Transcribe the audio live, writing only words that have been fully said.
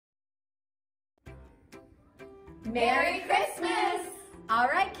Merry Christmas! All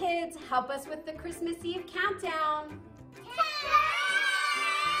right, kids, help us with the Christmas Eve countdown.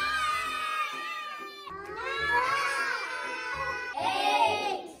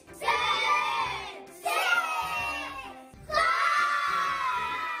 8, 7, 6, 5.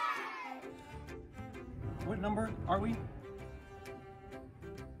 What number are we?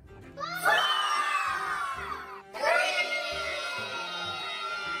 4, 3,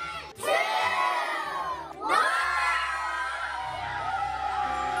 2, 1.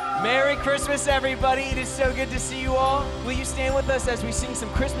 Merry Christmas, everybody. It is so good to see you all. Will you stand with us as we sing some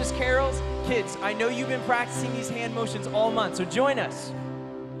Christmas carols? Kids, I know you've been practicing these hand motions all month, so join us.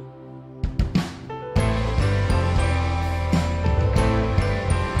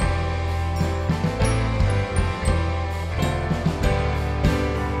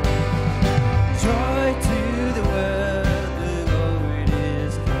 Joy to the world, the Lord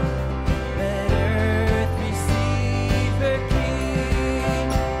is come. Let earth receive her King.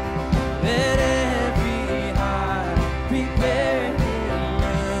 Let every heart prepare him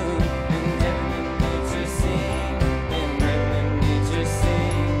room. And heaven and nature sing, and heaven and nature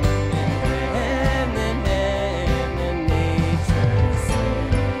sing, and heaven and nature sing.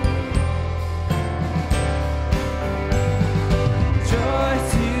 Joy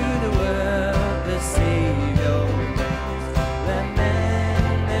to the world, the Savior reigns. Let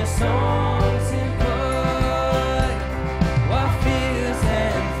men their songs employ, while fields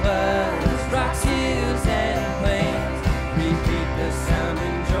and floods, rocks, hills and plains, repeat the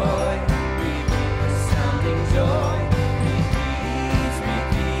sounding joy, repeat the sounding joy,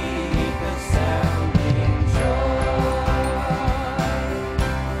 repeat the sounding joy.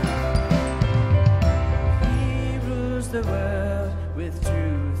 He rules the world with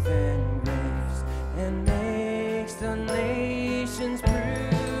truth and grace, and makes the nations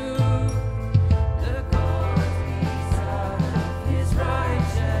prove the glories of his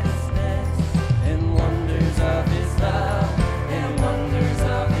righteousness, and wonders of his love, and wonders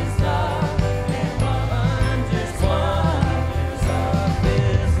of his love, and wonders of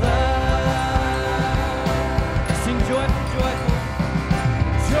his love. Sing joyful, joyful.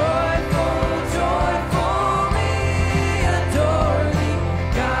 Joyful, joyful, we adore thee,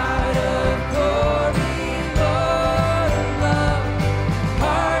 God of glory, Lord of love.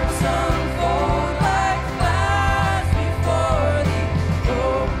 Hearts unfold like flowers before thee,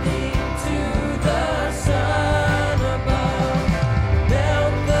 opening to the sun above.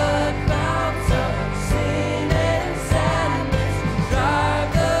 Melt the clouds of sin and sadness, drive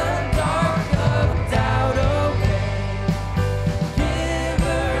the dark of doubt away.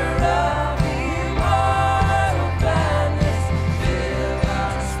 Giver of immortal gladness, fill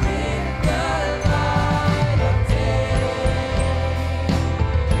us with the light of day.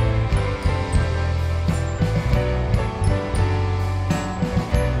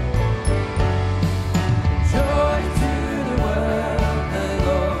 Joy to the world, the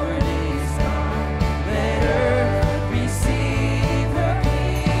Lord is come. Let earth receive her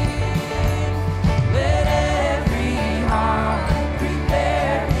King. Let every heart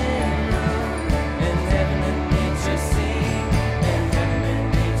prepare him room. And heaven and nature sing, and heaven and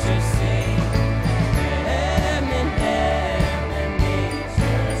nature sing, and heaven and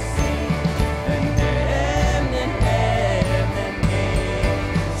nature sing, and heaven and nature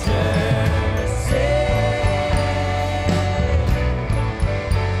sing.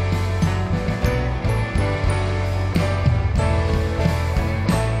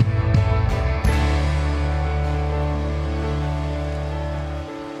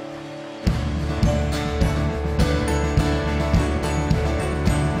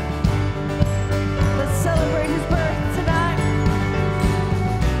 Let's celebrate his birth tonight.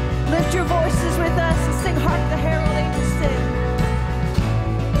 Lift your voices with us and sing Hark the Herald Angels Sing.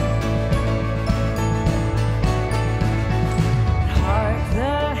 Hark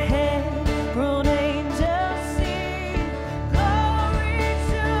the herald angels sing, glory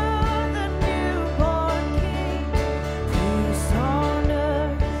to the newborn King. Peace on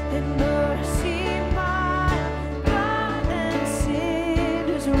earth and mercy mild, God and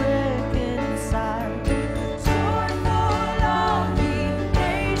sinners reconciled. Joyful all ye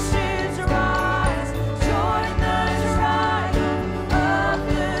nations rise, join the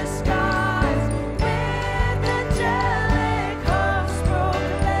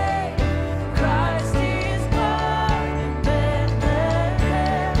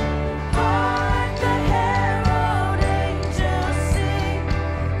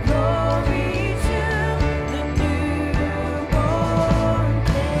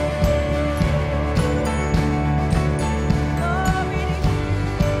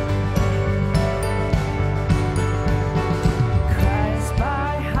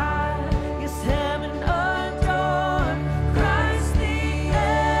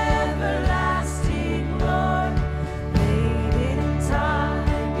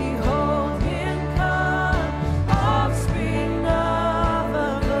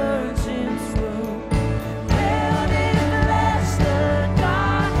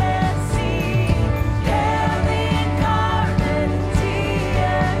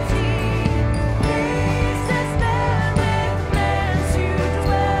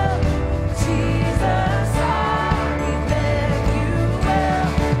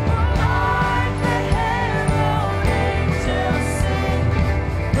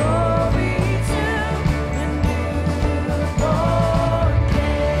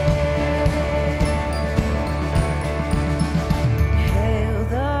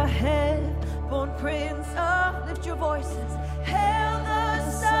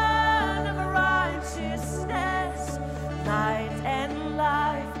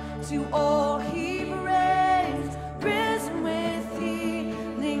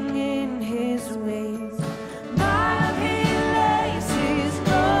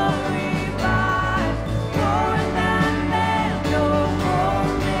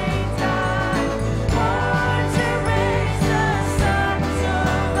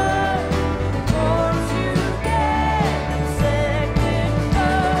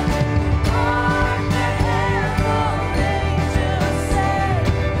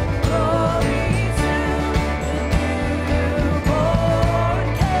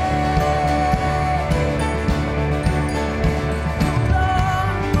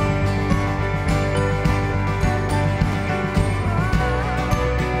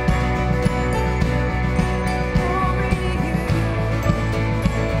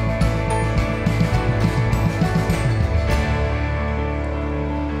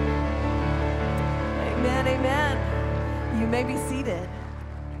You may be seated.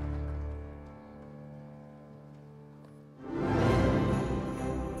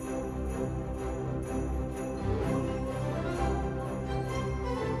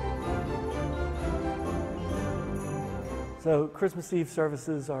 So Christmas Eve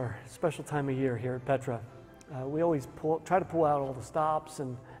services are a special time of year here at Petra. We always try to pull out all the stops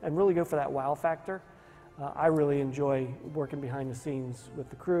and really go for that wow factor. I really enjoy working behind the scenes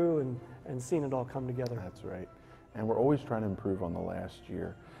with the crew and seeing it all come together. That's right. And we're always trying to improve on the last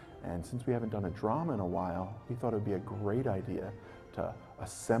year. And since we haven't done a drama in a while, we thought it would be a great idea to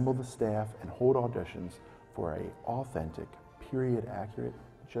assemble the staff and hold auditions for a authentic, period accurate,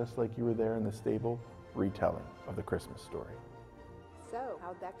 just like you were there in the stable, retelling of the Christmas story. So,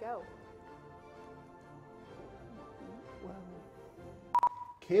 how'd that go?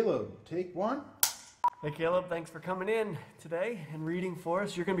 Caleb, take one. Hey Caleb, thanks for coming in today and reading for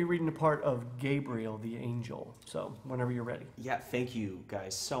us. You're going to be reading the part of Gabriel the angel, so whenever you're ready. Yeah, thank you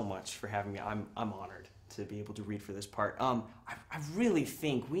guys so much for having me. I'm honored to be able to read for this part. I really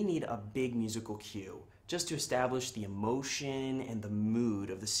think we need a big musical cue just to establish the emotion and the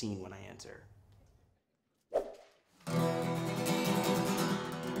mood of the scene when I enter.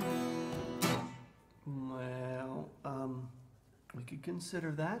 Well, we could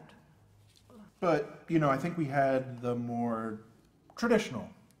consider that. But, you know, I think we had the more traditional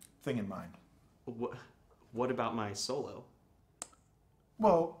thing in mind. What about my solo?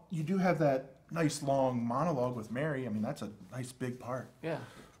 Well, you do have that nice long monologue with Mary. I mean, that's a nice big part. Yeah.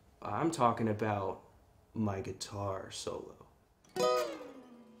 I'm talking about my guitar solo.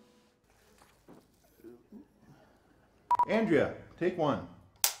 Andrea, take one.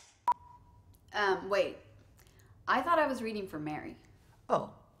 Wait. I thought I was reading for Mary. Oh,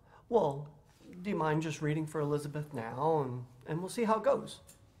 well, do you mind just reading for Elizabeth now and we'll see how it goes?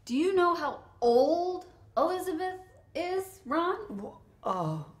 Do you know how old Elizabeth is, Ron?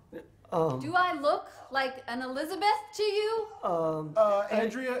 Do I look like an Elizabeth to you?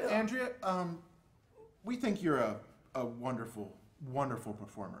 Andrea, we think you're a wonderful, wonderful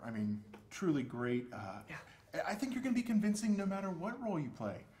performer. I mean, truly great. I think you're going to be convincing no matter what role you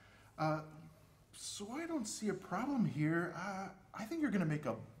play. So I don't see a problem here. I think you're going to make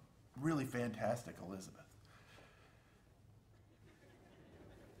a really fantastic Elizabeth.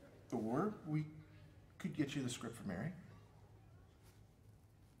 Or we could get you the script for Mary.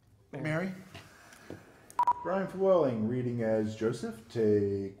 Mary? Brian Flewelling reading as Joseph.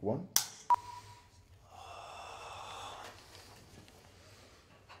 Take one.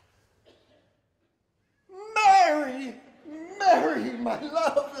 Mary, Mary, my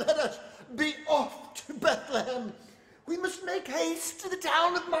love, let us be off to Bethlehem. We must make haste to the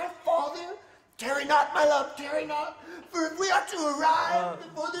town of my father. Tarry not, my love, tarry not, for if we are to arrive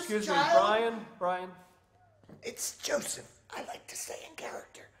before this Excuse child... me, Brian. It's Joseph. I like to stay in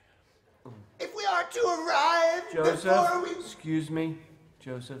character. If we are to arrive before we... Excuse me,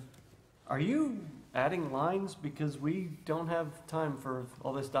 Joseph. Are you adding lines? Because we don't have time for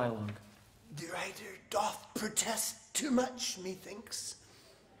all this dialogue. The writer doth protest too much, methinks.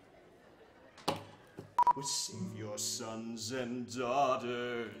 Save your sons and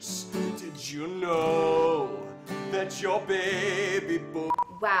daughters. Did you know that your baby boy...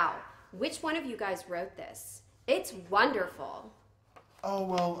 Wow, which one of you guys wrote this? It's wonderful. Oh,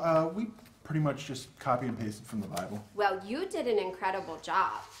 well, we pretty much just copy and pasted from the Bible. Well, you did an incredible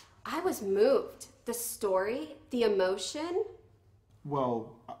job. I was moved. The story, the emotion.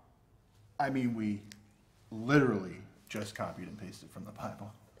 Well, I mean, we literally just copied and pasted from the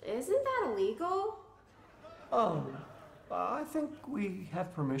Bible. Isn't that illegal? I think we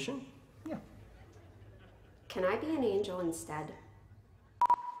have permission. Yeah. Can I be an angel instead?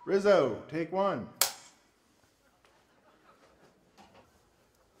 Rizzo, take one.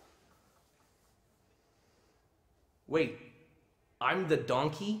 Wait, I'm the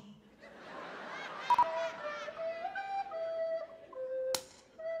donkey?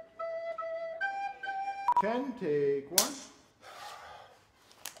 Ken, take one.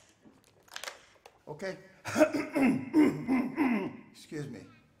 Okay. Excuse me.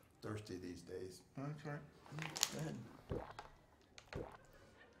 Thirsty these days. That's right. Go ahead.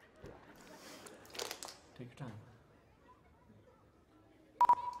 Take your time.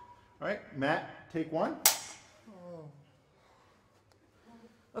 All right, Matt, take one.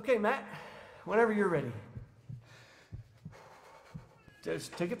 Okay, Matt, whenever you're ready.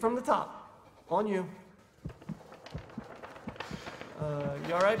 Just take it from the top. On you.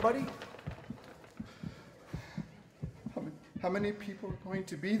 You all right, buddy? How many people are going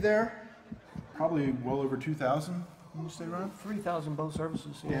to be there? Probably well over 2,000, would you say, Ron? 3,000 both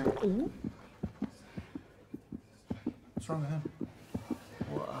services. Yeah. That's wrong with him?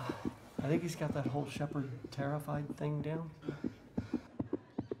 Well, I think he's got that whole shepherd terrified thing down.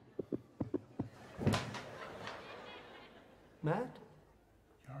 Matt?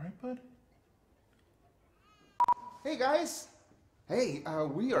 You all right, bud? Hey guys! Hey,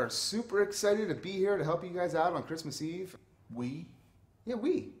 we are super excited to be here to help you guys out on Christmas Eve. We? Yeah,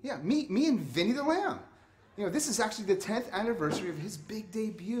 we. Yeah, me and Vinny the Lamb. You know, this is actually the 10th anniversary of his big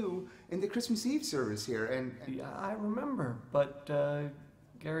debut in the Christmas Eve service here, and Yeah, I remember, but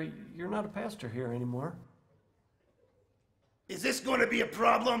Gary, you're not a pastor here anymore. Is this going to be a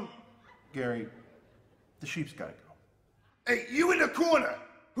problem? Gary, the sheep's gotta go. Hey, you in the corner!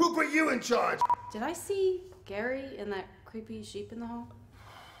 Who put you in charge? Did I see Gary and that creepy sheep in the hall?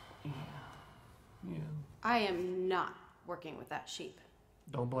 Yeah. I am not working with that sheep.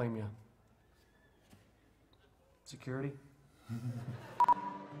 Don't blame you. Security?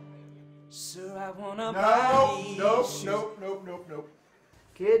 Sir, I wanna No, buy nope, shoes. nope.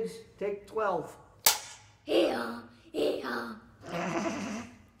 Kids, take 12. Hee-haw, hee-haw.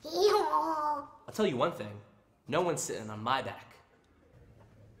 Hee-haw. I'll tell you one thing. No one's sitting on my back.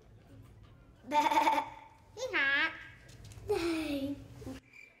 Hee-haw. Hey.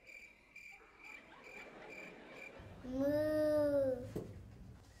 Moo.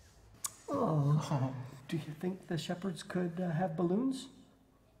 Oh, do you think the shepherds could have balloons?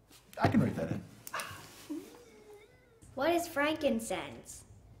 I can write that in. What is frankincense?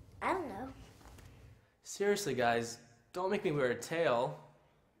 I don't know. Seriously, guys, don't make me wear a tail.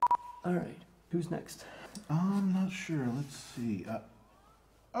 All right, who's next? I'm not sure. Let's see.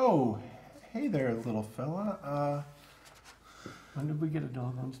 Oh, hey there, little fella. When did we get a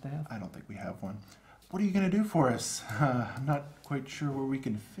dog on staff? I don't think we have one. What are you gonna do for us? I'm not quite sure where we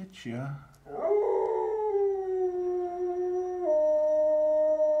can fit you.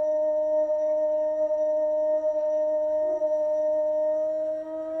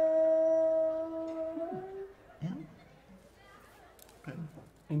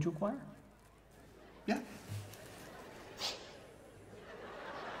 Angel choir? Yeah.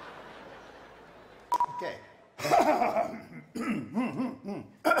 okay.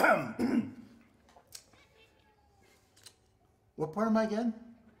 What part am I again?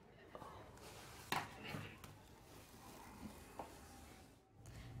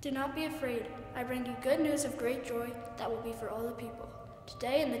 Do not be afraid. I bring you good news of great joy that will be for all the people.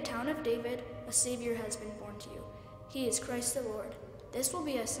 Today in the town of David, a Savior has been born to you. He is Christ the Lord. This will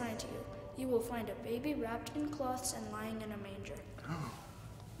be a sign to you. You will find a baby wrapped in cloths and lying in a manger.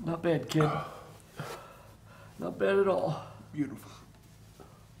 Not bad, kid. Not bad at all. Beautiful.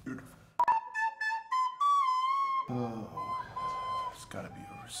 Beautiful. Oh, it's gotta be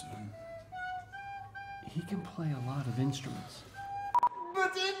over soon. He can play a lot of instruments.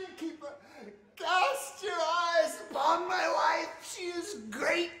 But innkeeper, cast your eyes upon my wife. She is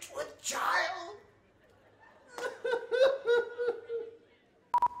great with child.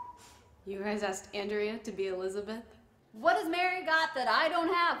 You guys asked Andrea to be Elizabeth? What has Mary got that I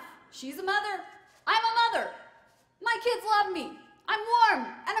don't have? She's a mother. I'm a mother. My kids love me. I'm warm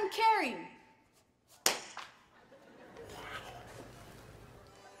and I'm caring.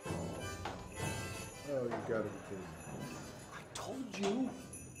 Oh, you gotta be kidding me. I told you.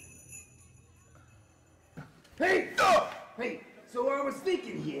 Hey! Hey, so I was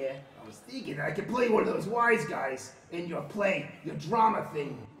thinking here. I was thinking I could play one of those wise guys in your play, your drama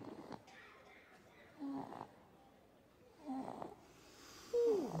thing.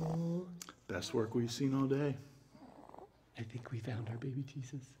 Best work we've seen all day. I think we found our baby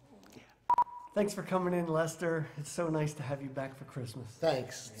Jesus. Yeah. Thanks for coming in, Lester. It's so nice to have you back for Christmas.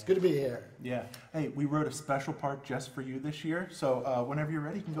 Thanks. It's good to be here. Yeah. Hey, we wrote a special part just for you this year, so whenever you're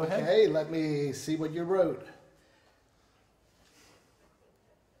ready, you can go ahead. Okay, let me see what you wrote.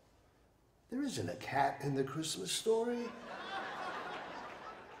 There isn't a cat in the Christmas story.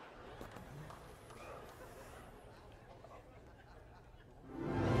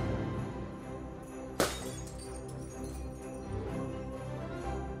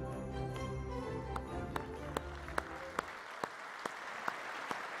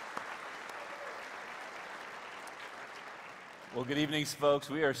 Well, good evening, folks.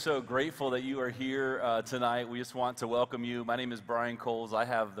 We are so grateful that you are here tonight. We just want to welcome you. My name is Brian Coles. I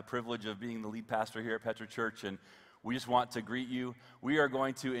have the privilege of being the lead pastor here at Petra Church, and we just want to greet you. We are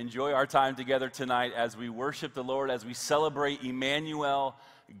going to enjoy our time together tonight as we worship the Lord, as we celebrate Emmanuel,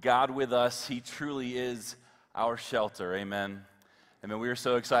 God with us. He truly is our shelter. Amen. Amen. We are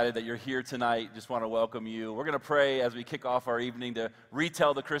so excited that you're here tonight. Just want to welcome you. We're going to pray as we kick off our evening to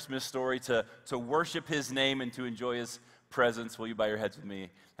retell the Christmas story, to worship His name, and to enjoy His presence. Will you bow your heads with me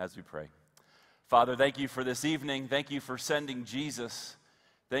as we pray? Father, thank you for this evening. Thank you for sending Jesus.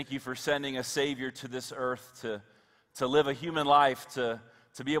 Thank you for sending a Savior to this earth to live a human life, to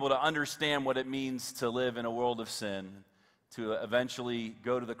be able to understand what it means to live in a world of sin, to eventually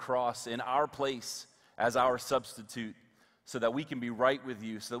go to the cross in our place as our substitute so that we can be right with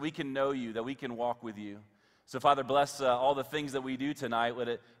you, so that we can know you, that we can walk with you. So, Father, bless all the things that we do tonight. Would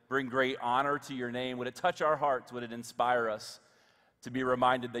it bring great honor to your name? Would it touch our hearts? Would it inspire us to be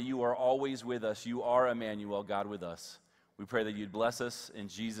reminded that you are always with us? You are Emmanuel, God with us. We pray that you'd bless us in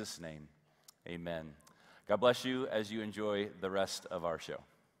Jesus' name. Amen. God bless you as you enjoy the rest of our show.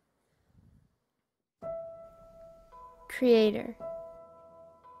 Creator,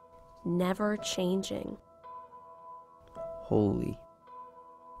 never changing, holy,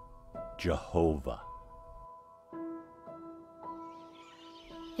 Jehovah.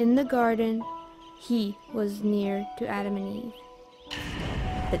 In the garden, he was near to Adam and Eve.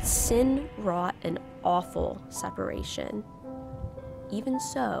 But sin wrought an awful separation. Even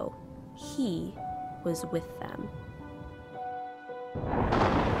so, he was with them.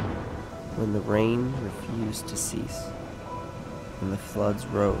 When the rain refused to cease, and the floods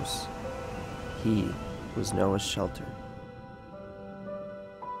rose, he was Noah's shelter.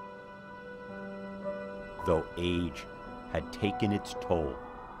 Though age had taken its toll,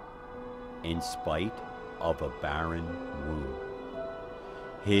 in spite of a barren womb,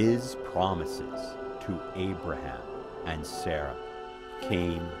 his promises to Abraham and Sarah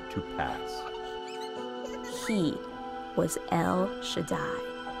came to pass. He was El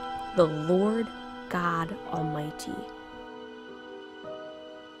Shaddai, the Lord God Almighty.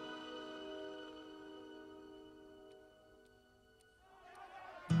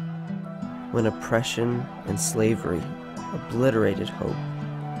 When oppression and slavery obliterated hope,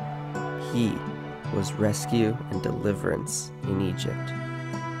 he was rescue and deliverance in Egypt.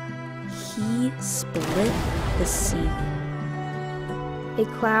 He split the sea. A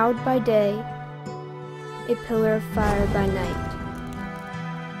cloud by day, a pillar of fire by night.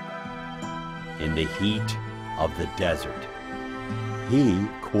 In the heat of the desert, he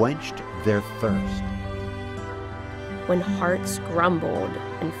quenched their thirst. When hearts grumbled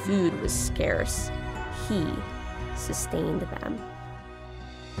and food was scarce, he sustained them.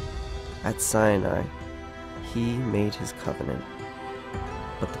 At Sinai, he made his covenant,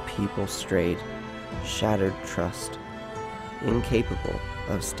 but the people strayed, shattered trust, incapable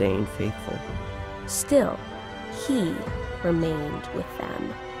of staying faithful. Still, he remained with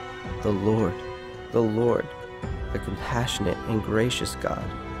them. The Lord, the compassionate and gracious God,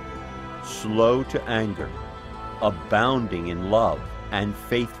 slow to anger, abounding in love and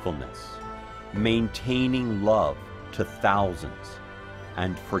faithfulness, maintaining love to thousands,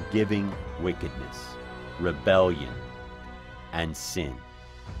 and forgiving wickedness, rebellion, and sin.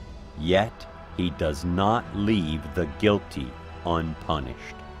 Yet he does not leave the guilty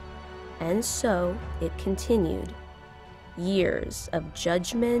unpunished. And so it continued, years of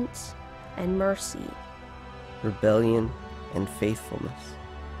judgment and mercy, rebellion and faithfulness,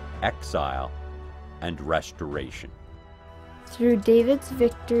 exile and restoration. Through David's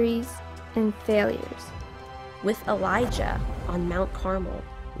victories and failures. With Elijah on Mount Carmel.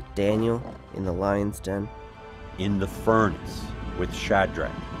 With Daniel in the lion's den. In the furnace with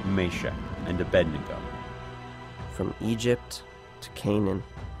Shadrach, Meshach, and Abednego. From Egypt to Canaan,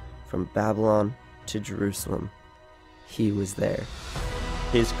 from Babylon to Jerusalem, he was there.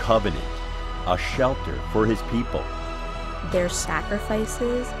 His covenant, a shelter for his people. Their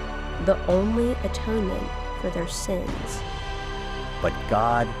sacrifices, the only atonement for their sins. But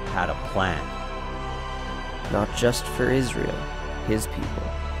God had a plan. Not just for Israel, his people,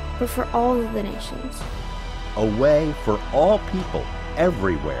 but for all of the nations. A way for all people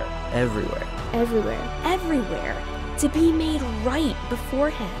everywhere. Everywhere. Everywhere. Everywhere. To be made right before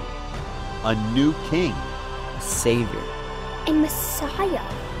him. A new king. A savior. A Messiah.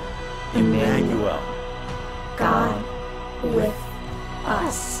 Emmanuel. God with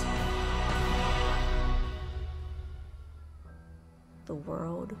us. The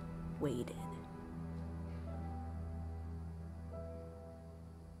world waited.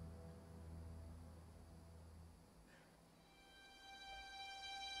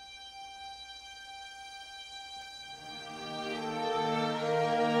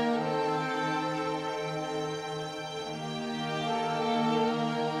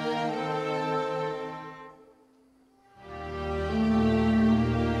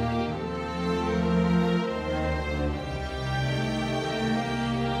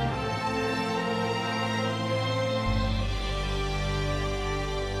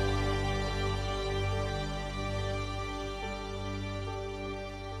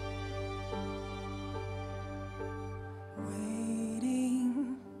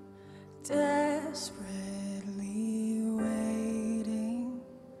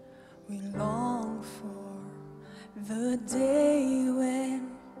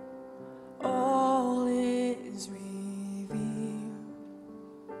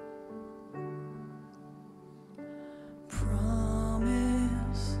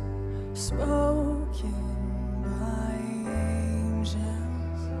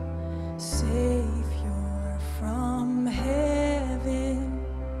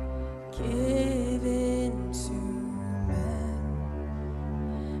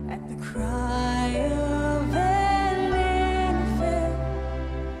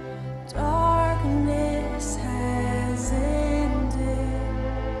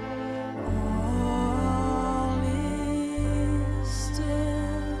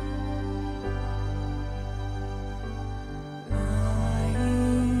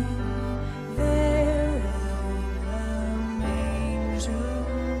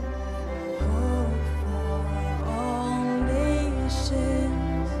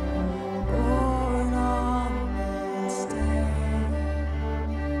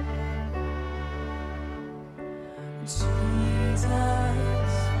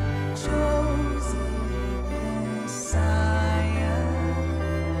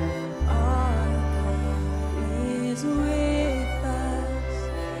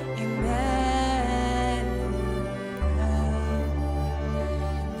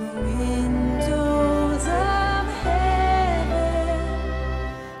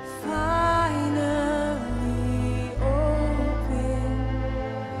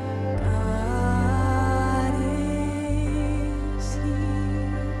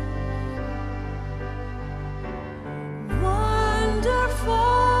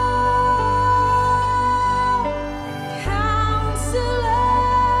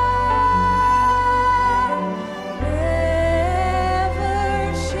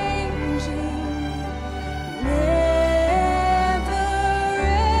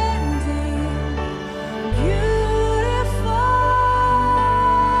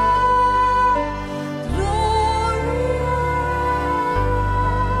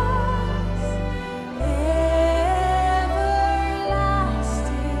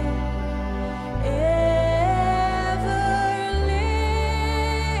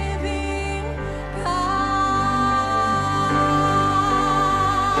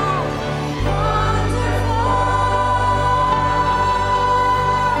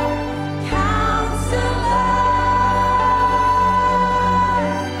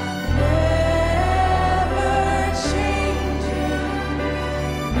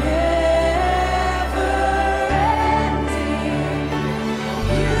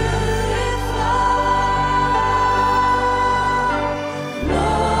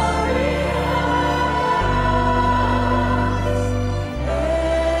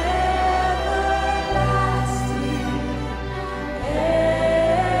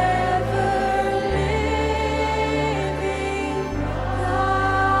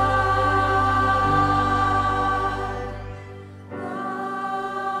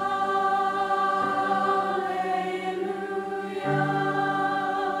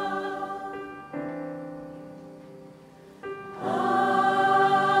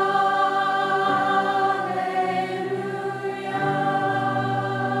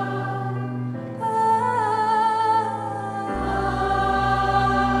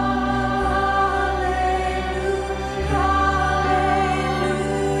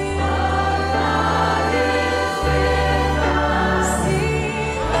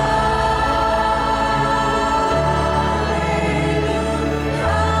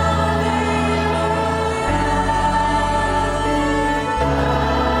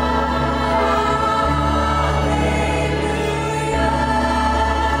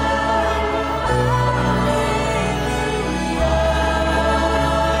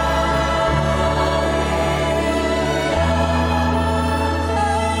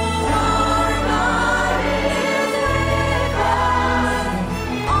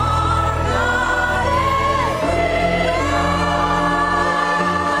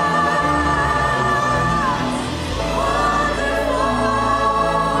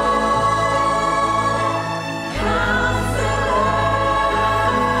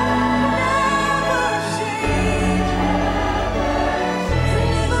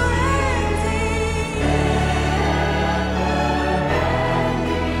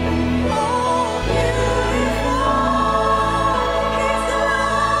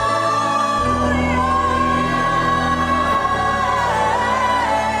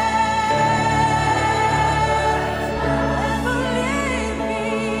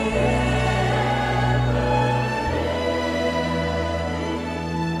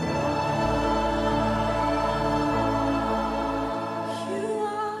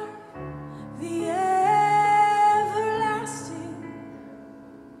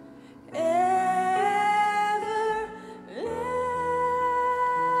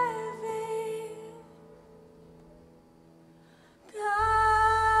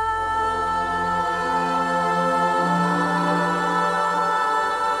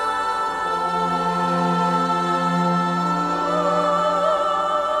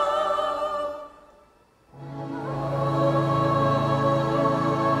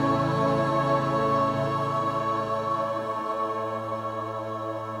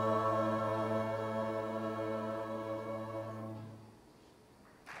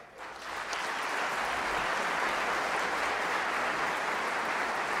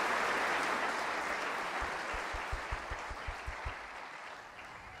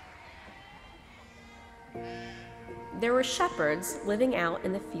 There were shepherds living out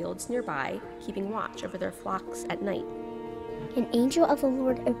in the fields nearby, keeping watch over their flocks at night. An angel of the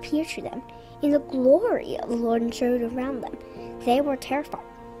Lord appeared to them, and the glory of the Lord showed around them. They were terrified.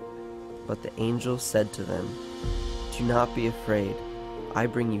 But the angel said to them, "Do not be afraid. I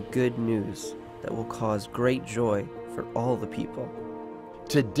bring you good news that will cause great joy for all the people.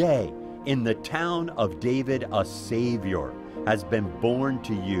 Today, in the town of David, a Savior has been born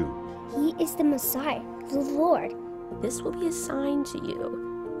to you. He is the Messiah, the Lord." This will be a sign to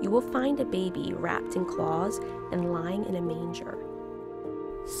you. You will find a baby wrapped in cloths and lying in a manger.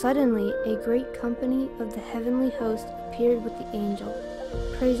 Suddenly, a great company of the heavenly host appeared with the angel,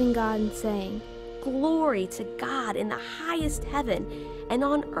 praising God and saying, "Glory to God in the highest heaven, and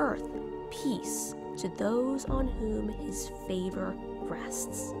on earth peace to those on whom his favor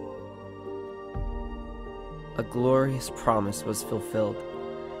rests." A glorious promise was fulfilled,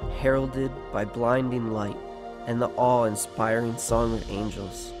 heralded by blinding light and the awe-inspiring song of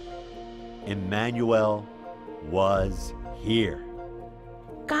angels. Emmanuel was here.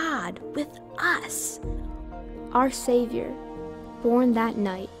 God with us. Our Savior, born that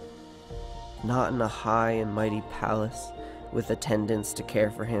night. Not in a high and mighty palace with attendants to care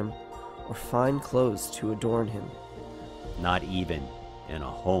for him or fine clothes to adorn him. Not even in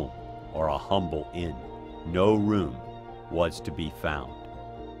a home or a humble inn. No room was to be found.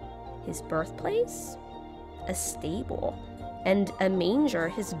 His birthplace? A stable, and a manger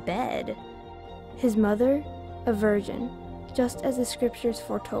his bed. His mother, a virgin, just as the scriptures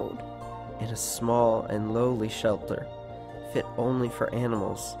foretold. In a small and lowly shelter, fit only for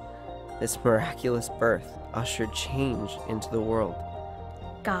animals, this miraculous birth ushered change into the world.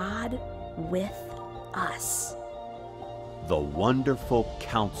 God with us. The wonderful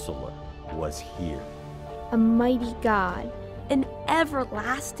counselor was here. A mighty God. An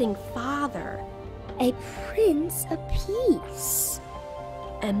everlasting Father. A Prince of Peace.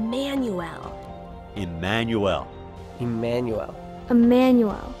 Emmanuel. Emmanuel. Emmanuel.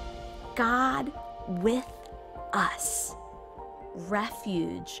 Emmanuel. God with us.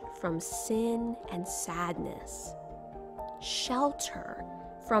 Refuge from sin and sadness. Shelter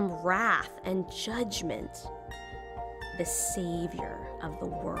from wrath and judgment. The Savior of the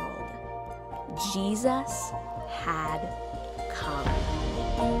world. Jesus had come.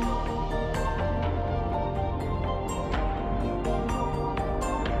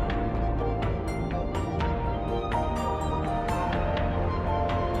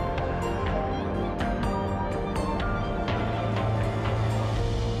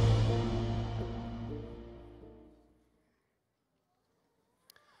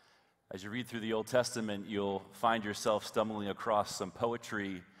 As you read through the Old Testament, you'll find yourself stumbling across some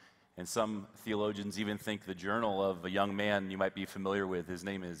poetry, and some theologians even think the journal of a young man you might be familiar with. His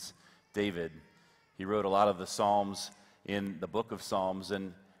name is David. He wrote a lot of the Psalms in the book of Psalms,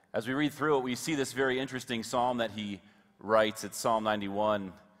 and as we read through it, we see this very interesting psalm that he writes. It's Psalm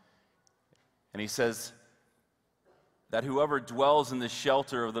 91, and he says that whoever dwells in the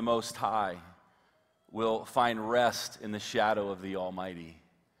shelter of the Most High will find rest in the shadow of the Almighty.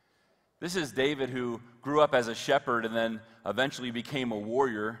 This is David, who grew up as a shepherd and then eventually became a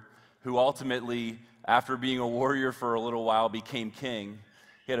warrior, who ultimately, after being a warrior for a little while, became king.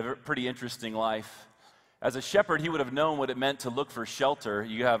 He had a pretty interesting life. As a shepherd, he would have known what it meant to look for shelter.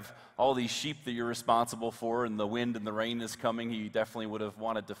 You have all these sheep that you're responsible for, and the wind and the rain is coming. He definitely would have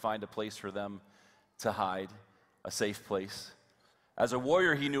wanted to find a place for them to hide, a safe place. As a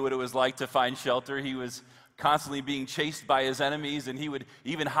warrior, he knew what it was like to find shelter. He was constantly being chased by his enemies, and he would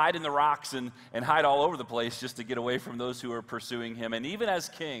even hide in the rocks and hide all over the place just to get away from those who were pursuing him. And even as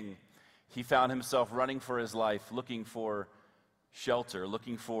king, he found himself running for his life, looking for shelter,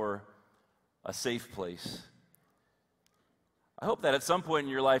 looking for a safe place. I hope that at some point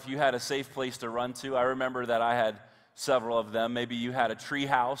in your life you had a safe place to run to. I remember that I had several of them. Maybe you had a tree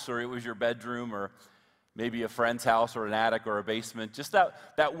house, or it was your bedroom, or maybe a friend's house or an attic or a basement. Just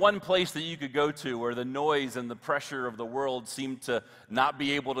that one place that you could go to where the noise and the pressure of the world seemed to not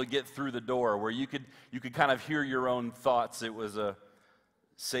be able to get through the door, where you could kind of hear your own thoughts. It was a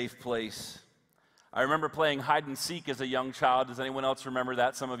safe place. I remember playing hide and seek as a young child. Does anyone else remember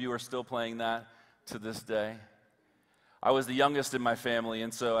that? Some of you are still playing that to this day. I was the youngest in my family,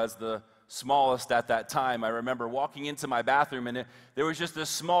 and so as the smallest at that time, I remember walking into my bathroom, and there was just this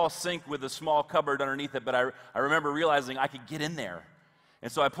small sink with a small cupboard underneath it, but I remember realizing I could get in there. And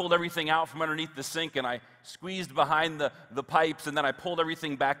so I pulled everything out from underneath the sink, and I squeezed behind the pipes, and then I pulled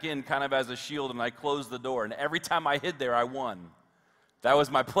everything back in kind of as a shield, and I closed the door. And every time I hid there, I won. That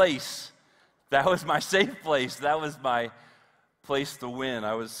was my place. That was my safe place. That was my place to win.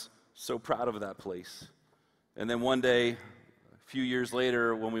 I was so proud of that place. And then one day, a few years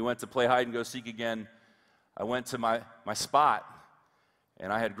later, when we went to play hide and go seek again, I went to my spot,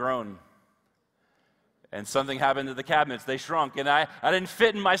 and I had grown. And something happened to the cabinets. They shrunk, and I didn't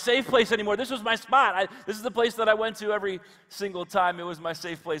fit in my safe place anymore. This was my spot. This is the place that I went to every single time. It was my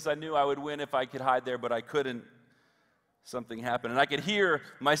safe place. I knew I would win if I could hide there, but I couldn't. Something happened, and I could hear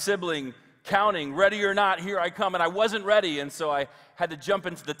my sibling counting, ready or not, here I come, and I wasn't ready, and so I had to jump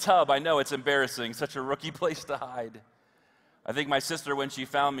into the tub. I know it's embarrassing, such a rookie place to hide. I think my sister, when she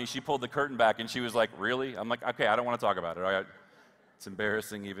found me, she pulled the curtain back, and she was like, really? I'm like, okay, I don't want to talk about it. It's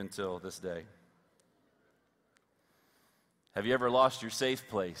embarrassing even till this day. Have you ever lost your safe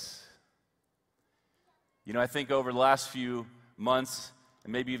place? You know, I think over the last few months,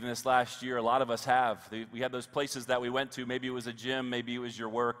 and maybe even this last year, a lot of us have. We had those places that we went to. Maybe it was a gym, maybe it was your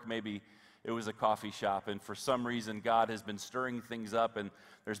work, maybe it was a coffee shop. And for some reason, God has been stirring things up, and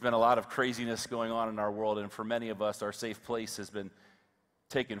there's been a lot of craziness going on in our world. And for many of us, our safe place has been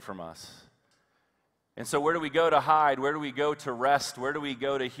taken from us. And so where do we go to hide? Where do we go to rest? Where do we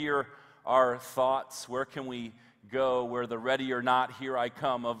go to hear our thoughts? Where can we go where the ready or not, here I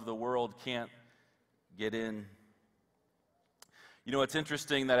come of the world can't get in? You know, it's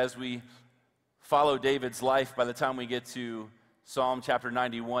interesting that as we follow David's life, by the time we get to Psalm chapter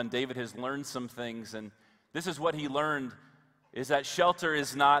 91, David has learned some things, and this is what he learned, is that shelter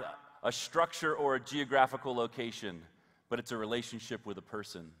is not a structure or a geographical location, but it's a relationship with a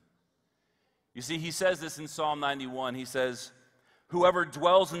person. You see, he says this in Psalm 91. He says, whoever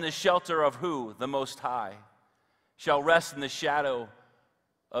dwells in the shelter of who? The Most High, shall rest in the shadow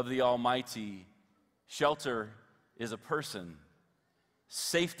of the Almighty. Shelter is a person.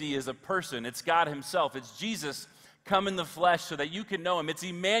 Safety is a person. It's God himself. It's Jesus come in the flesh so that you can know him. It's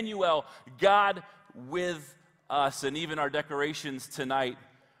Emmanuel, God with us. And even our decorations tonight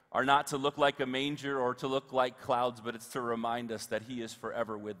are not to look like a manger or to look like clouds, but it's to remind us that he is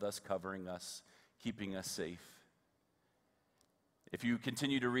forever with us, covering us, keeping us safe. If you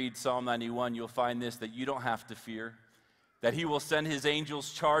continue to read Psalm 91, you'll find this, that you don't have to fear, that he will send his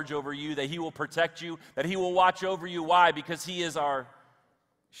angels charge over you, that he will protect you, that he will watch over you. Why? Because he is our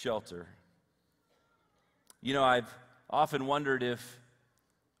shelter. You know, I've often wondered if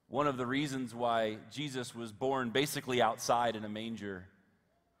one of the reasons why Jesus was born basically outside in a manger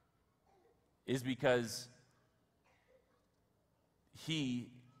is because he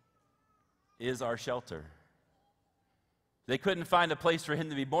is our shelter. They couldn't find a place for him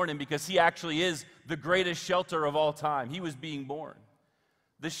to be born in because he actually is the greatest shelter of all time. He was being born.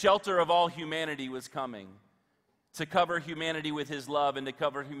 The shelter of all humanity was coming to cover humanity with his love and to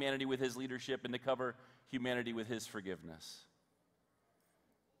cover humanity with his leadership and to cover humanity with his forgiveness.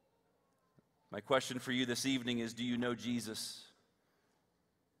 My question for you this evening is, do you know Jesus?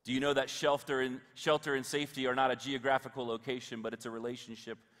 Do you know that shelter and safety are not a geographical location, but it's a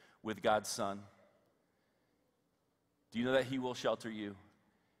relationship with God's Son? Do you know that he will shelter you?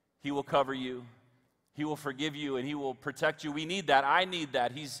 He will cover you. He will forgive you, and he will protect you. We need that. I need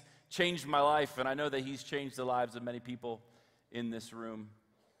that. He's changed my life, and I know that he's changed the lives of many people in this room.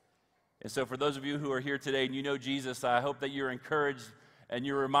 And so for those of you who are here today and you know Jesus, I hope that you're encouraged and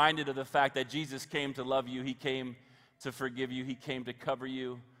you're reminded of the fact that Jesus came to love you. He came to forgive you. He came to cover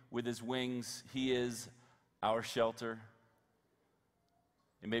you with his wings. He is our shelter.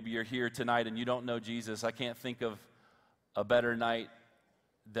 And maybe you're here tonight and you don't know Jesus. I can't think of a better night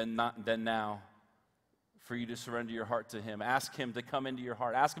than now for you to surrender your heart to him. Ask him to come into your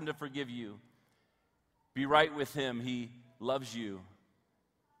heart. Ask him to forgive you. Be right with him. He loves you,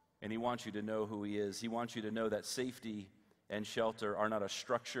 and he wants you to know who he is. He wants you to know that safety and shelter are not a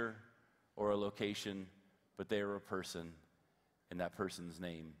structure or a location, but they are a person, and that person's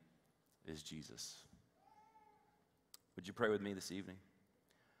name is Jesus. Would you pray with me this evening?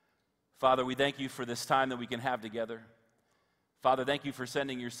 Father, we thank you for this time that we can have together. Father, thank you for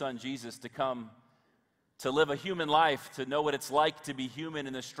sending your son Jesus to come to live a human life, to know what it's like to be human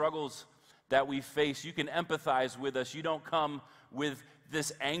in the struggles that we face. You can empathize with us. You don't come with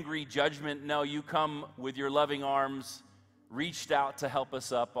this angry judgment. No, you come with your loving arms reached out to help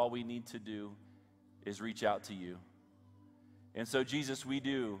us up. All we need to do is reach out to you. And so, Jesus, we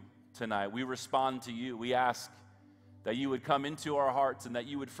do tonight. We respond to you. We ask that you would come into our hearts and that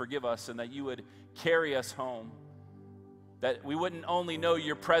you would forgive us and that you would carry us home. That we wouldn't only know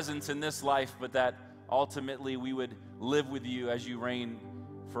your presence in this life, but that ultimately we would live with you as you reign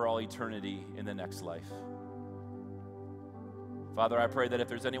for all eternity in the next life. Father, I pray that if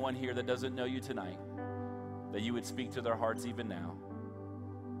there's anyone here that doesn't know you tonight, that you would speak to their hearts even now,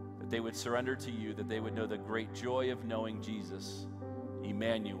 that they would surrender to you, that they would know the great joy of knowing Jesus,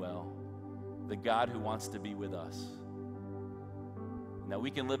 Emmanuel, the God who wants to be with us. And that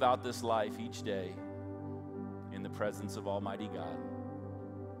we can live out this life each day in the presence of Almighty God,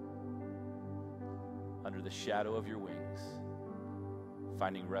 under the shadow of your wings,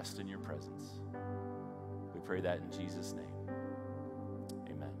 finding rest in your presence. We pray that in Jesus' name.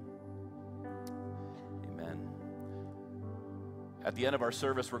 Amen. Amen. At the end of our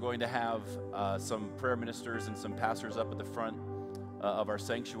service, we're going to have some prayer ministers and some pastors up at the front of our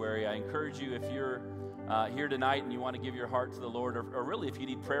sanctuary. I encourage you, if you're here tonight and you want to give your heart to the Lord, or really if you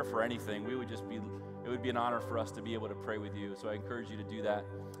need prayer for anything, it would be an honor for us to be able to pray with you. So I encourage you to do that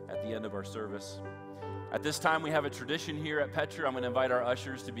at the end of our service. At this time, we have a tradition here at Petra. I'm going to invite our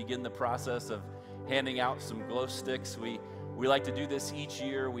ushers to begin the process of handing out some glow sticks. We like to do this each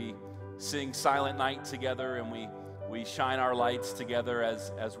year. We sing Silent Night together, and we shine our lights together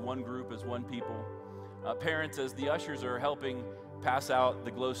as one group, as one people. Parents, as the ushers are helping pass out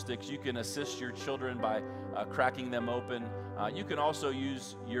the glow sticks, you can assist your children by cracking them open. You can also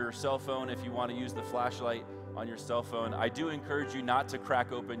use your cell phone if you want to use the flashlight on your cell phone. I do encourage you not to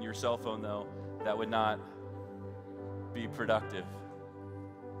crack open your cell phone, though. That would not be productive.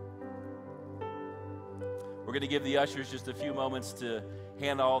 We're going to give the ushers just a few moments to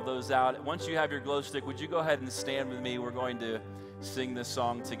hand all of those out. Once you have your glow stick, would you go ahead and stand with me? We're going to sing this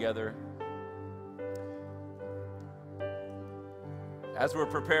song together. As we're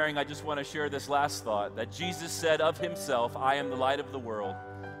preparing, I just want to share this last thought, that Jesus said of himself, "I am the light of the world,"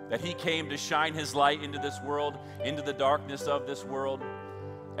 that he came to shine his light into this world, into the darkness of this world.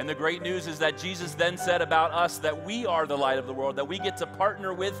 And the great news is that Jesus then said about us that we are the light of the world, that we get to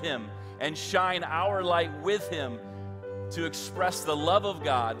partner with him and shine our light with him to express the love of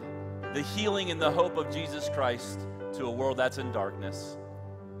God, the healing and the hope of Jesus Christ to a world that's in darkness.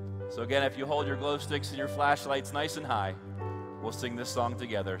 So again, if you hold your glow sticks and your flashlights nice and high, we'll sing this song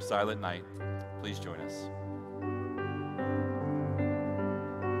together, Silent Night. Please join us.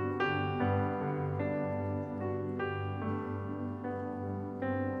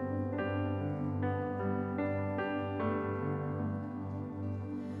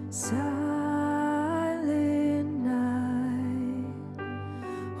 Silent night,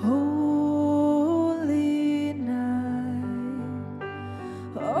 holy night,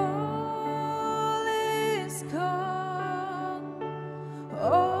 all is calm,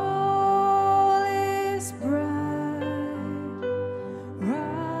 all is bright,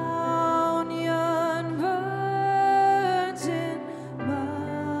 round yon virgin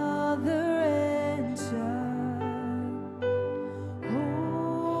mother and child.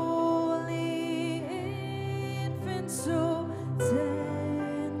 Holy infant, so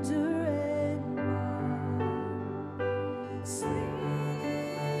tender and mild,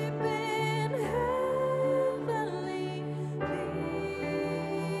 sleep in heavenly peace,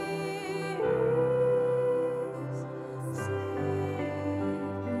 sleep in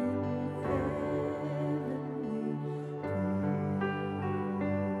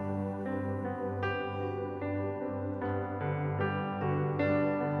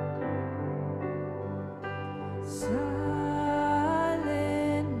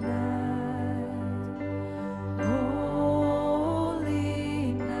Silent night,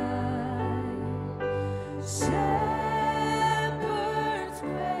 holy night, shepherds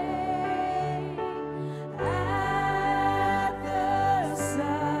pray at the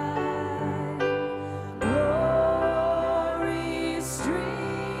side, glory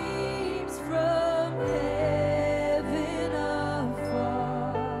streams from heaven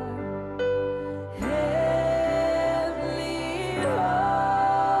afar. Heavenly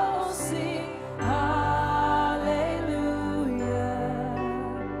hosts sing hallelujah.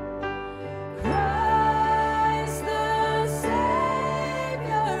 Christ the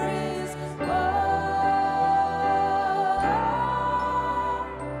Savior is born.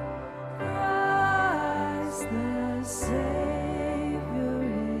 Christ the Savior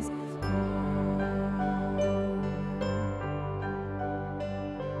is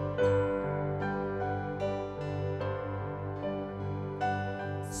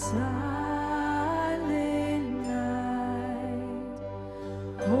Silent night,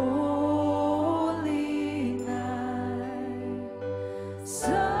 holy night,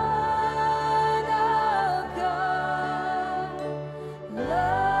 Son of God,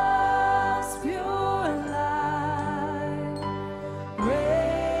 love's pure light,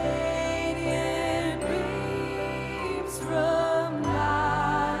 radiant beams from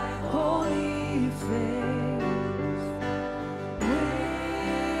thy holy face.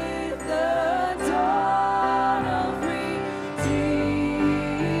 With the dawn of redeeming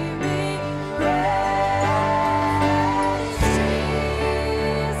grace,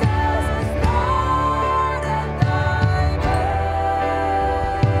 Jesus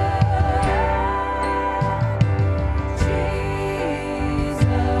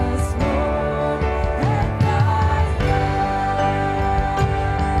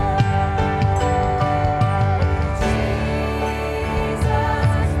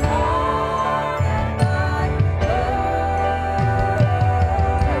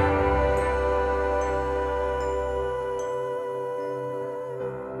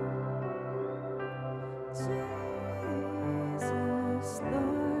Jesus,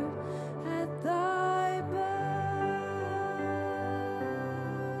 Lord, at thy birth.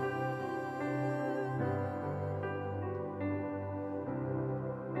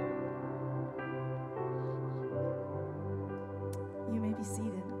 You may be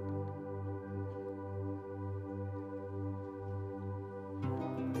seated.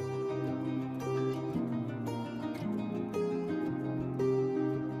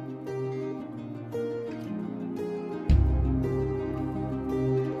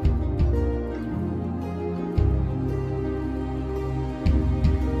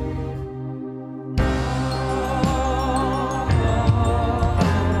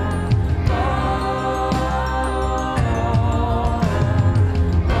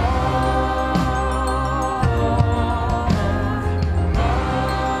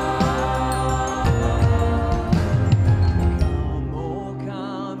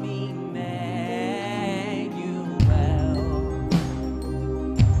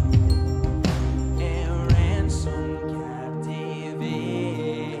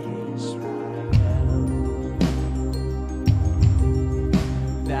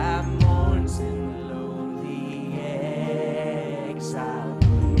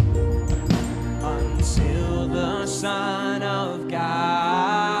 Son of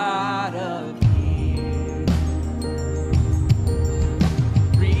God appeared.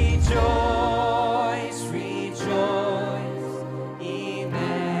 Rejoice, rejoice, Emmanuel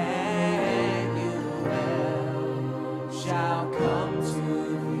shall come to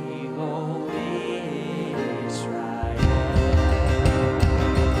thee, O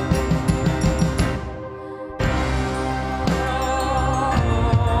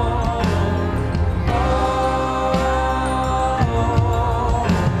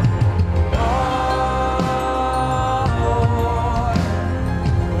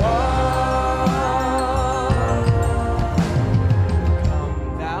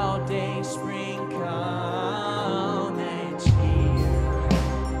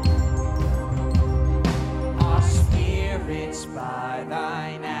by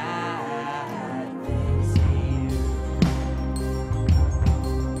thine advent here.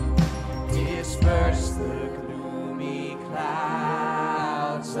 Disperse the gloomy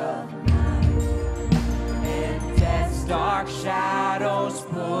clouds of night, and death's dark shadows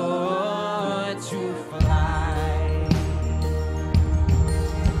put to flight.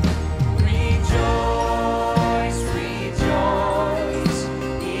 Rejoice, rejoice,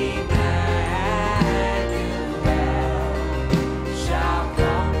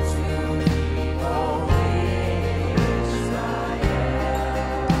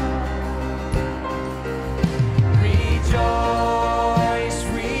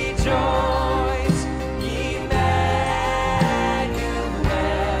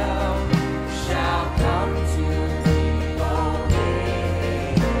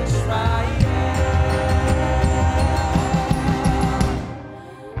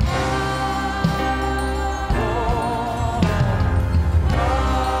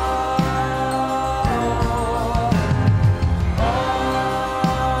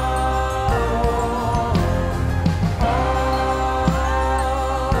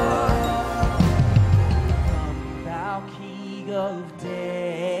 of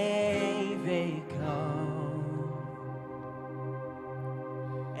David, come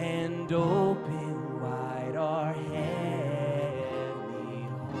and open wide our heavenly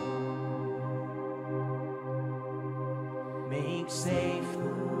home. Make safe the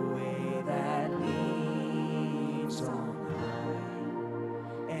way that leads on high,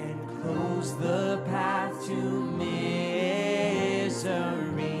 and close the path to misery.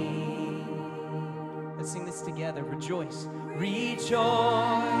 Let's sing this together. Rejoice. Rejoice.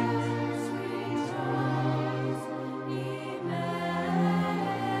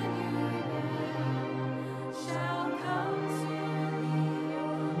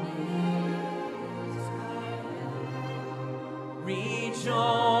 Rejoice,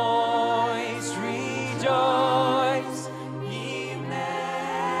 rejoice, Emmanuel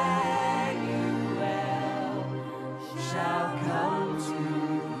shall come to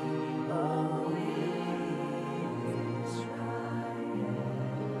thee, O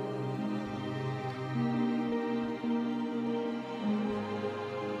Israel.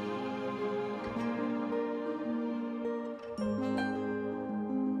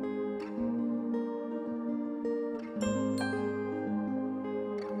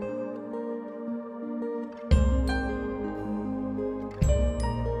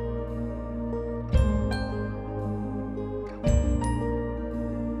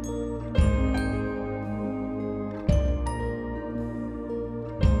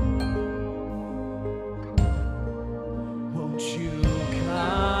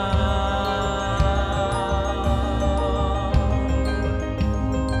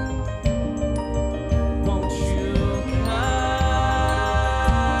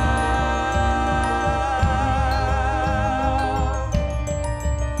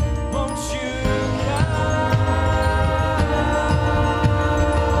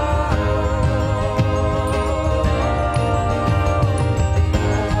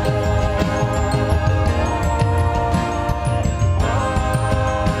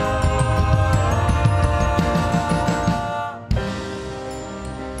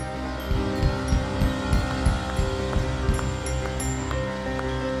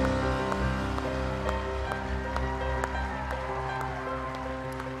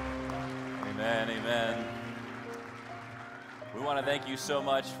 to thank you so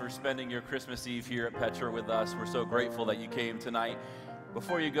much for spending your Christmas Eve here at Petra with us. We're so grateful that you came tonight.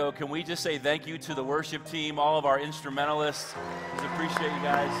 Before you go, can we just say thank you to the worship team, all of our instrumentalists? Just appreciate you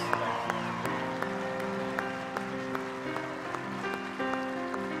guys. Thank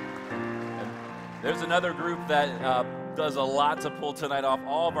you. There's another group that does a lot to pull tonight off.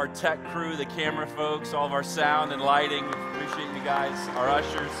 All of our tech crew, the camera folks, all of our sound and lighting. We appreciate you guys, our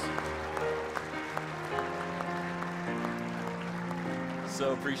ushers.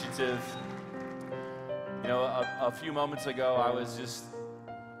 So appreciative. You know, a few moments ago, I was just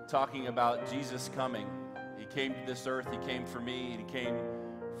talking about Jesus coming. He came to this earth. He came for me. He came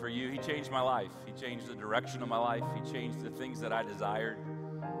for you. He changed my life. He changed the direction of my life. He changed the things that I desired.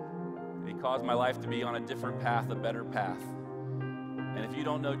 He caused my life to be on a different path, a better path. And if you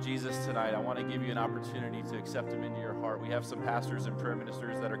don't know Jesus tonight, I want to give you an opportunity to accept him into your heart. We have some pastors and prayer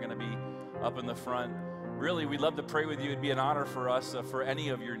ministers that are going to be up in the front. Really, we'd love to pray with you. It'd be an honor for us for any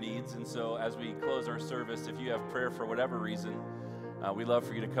of your needs. And so as we close our service, if you have prayer for whatever reason, we'd love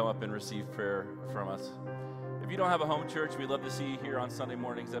for you to come up and receive prayer from us. If you don't have a home church, we'd love to see you here on Sunday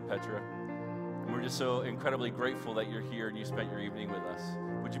mornings at Petra. And we're just so incredibly grateful that you're here and you spent your evening with us.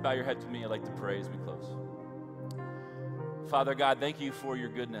 Would you bow your head to me? I'd like to pray as we close. Father God, thank you for your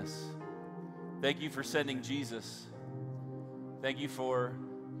goodness. Thank you for sending Jesus. Thank you for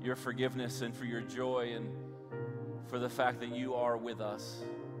your forgiveness and for your joy and for the fact that you are with us.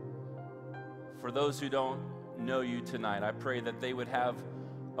 For those who don't know you tonight, I pray that they would have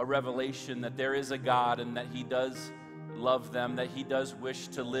a revelation that there is a God and that he does love them, that he does wish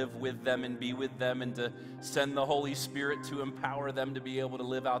to live with them and be with them and to send the Holy Spirit to empower them to be able to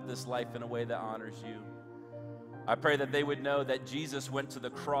live out this life in a way that honors you. I pray that they would know that Jesus went to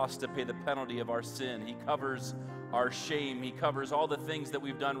the cross to pay the penalty of our sin. He covers our shame. He covers all the things that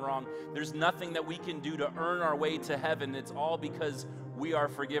we've done wrong. There's nothing that we can do to earn our way to heaven. It's all because we are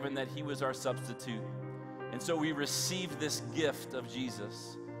forgiven, that he was our substitute. And so we receive this gift of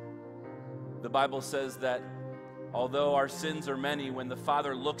Jesus. The Bible says that although our sins are many, when the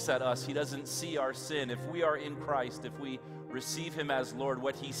Father looks at us, he doesn't see our sin. If we are in Christ, if we receive him as Lord,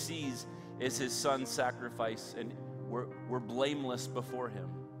 what he sees is his Son's sacrifice, and we're blameless before him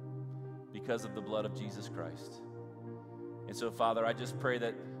because of the blood of Jesus Christ. And so, Father, I just pray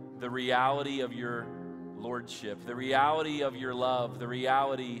that the reality of your lordship, the reality of your love, the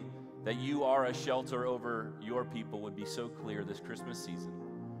reality that you are a shelter over your people would be so clear this Christmas season.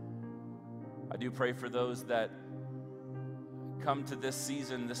 I do pray for those that come to this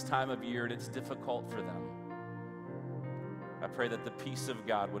season, this time of year, and it's difficult for them. I pray that the peace of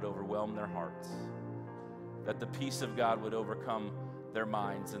God would overwhelm their hearts, that the peace of God would overcome their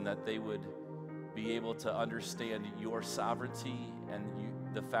minds, and that they would be able to understand your sovereignty and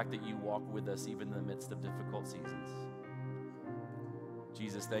the fact that you walk with us even in the midst of difficult seasons.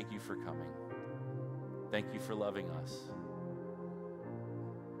 Jesus, thank you for coming. Thank you for loving us.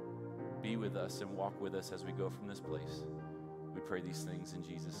 Be with us and walk with us as we go from this place. We pray these things in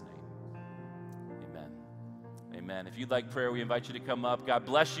Jesus' name. Amen. Amen. If you'd like prayer, we invite you to come up. God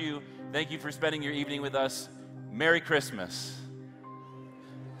bless you. Thank you for spending your evening with us. Merry Christmas.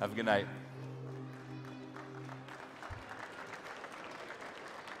 Have a good night.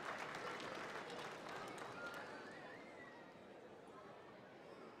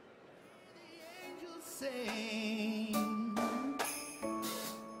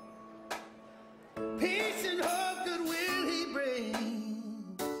 Peace and hope, goodwill he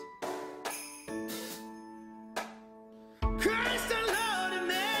brings. Christ our Lord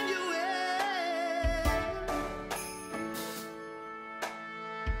Emmanuel,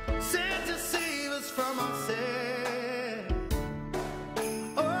 sent to save us from ourselves.